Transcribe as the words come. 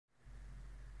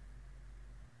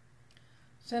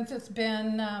Since it's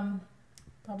been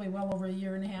probably well over a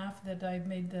year and a half that I've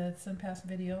made the SunPass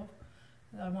video,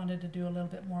 I wanted to do a little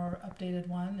bit more updated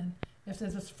one. And if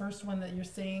there's this first one that you're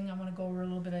seeing, I want to go over a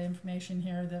little bit of information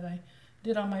here that I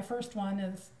did on my first one.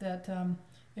 Is that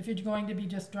if you're going to be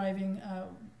just driving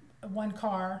one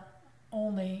car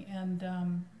only and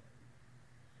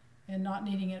not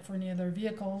needing it for any other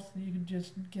vehicles, you can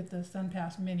just get the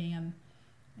SunPass Mini,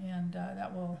 and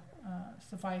that will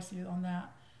suffice you on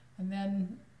that. And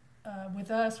then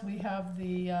with us, we have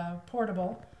the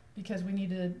portable, because we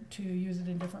needed to use it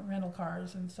in different rental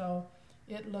cars, and so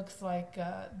it looks like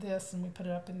this, and we put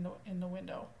it up in the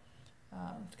window.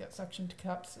 It's got suction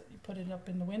cups. You put it up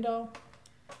in the window,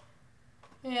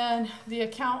 and the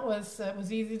account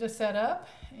was easy to set up.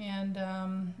 And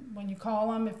when you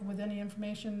call them, if with any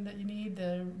information that you need,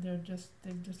 they've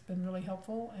just been really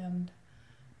helpful.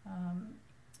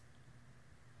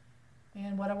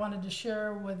 And what I wanted to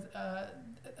share with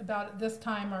about this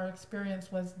time, our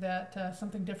experience was that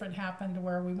something different happened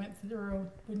where we went through.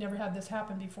 We never had this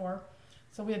happen before.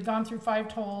 So we had gone through 5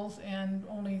 tolls and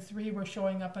only 3 were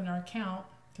showing up in our account,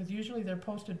 because usually they're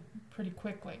posted pretty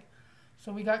quickly.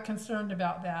 So we got concerned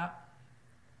about that.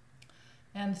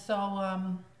 And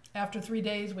so after 3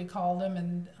 days we called them,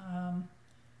 and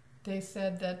they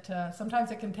said that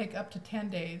sometimes it can take up to 10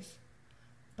 days.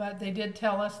 But they did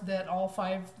tell us that all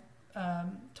 5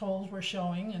 tolls were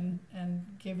showing, and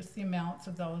gave us the amounts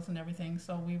of those and everything.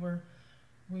 So we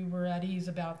were at ease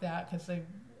about that, because they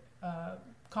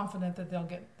confident that they'll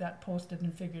get that posted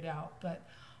and figured out. But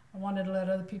I wanted to let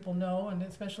other people know, and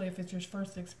especially if it's your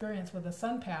first experience with a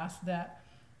SunPass, that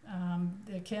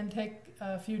it can take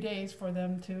a few days for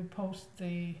them to post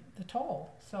the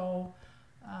toll. So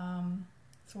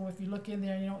so if you look in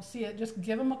there and you don't see it, just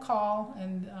give them a call,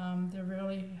 and they're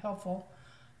really helpful,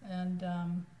 and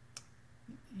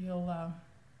you'll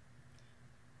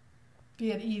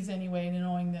be at ease anyway,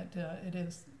 knowing that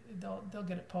they'll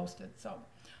get it posted. So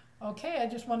okay, I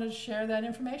just wanted to share that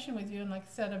information with you, and like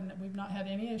I said, we've not had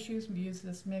any issues. We've used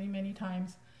this many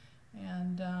times,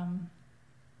 and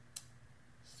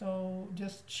so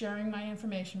just sharing my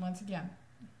information once again.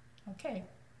 Okay.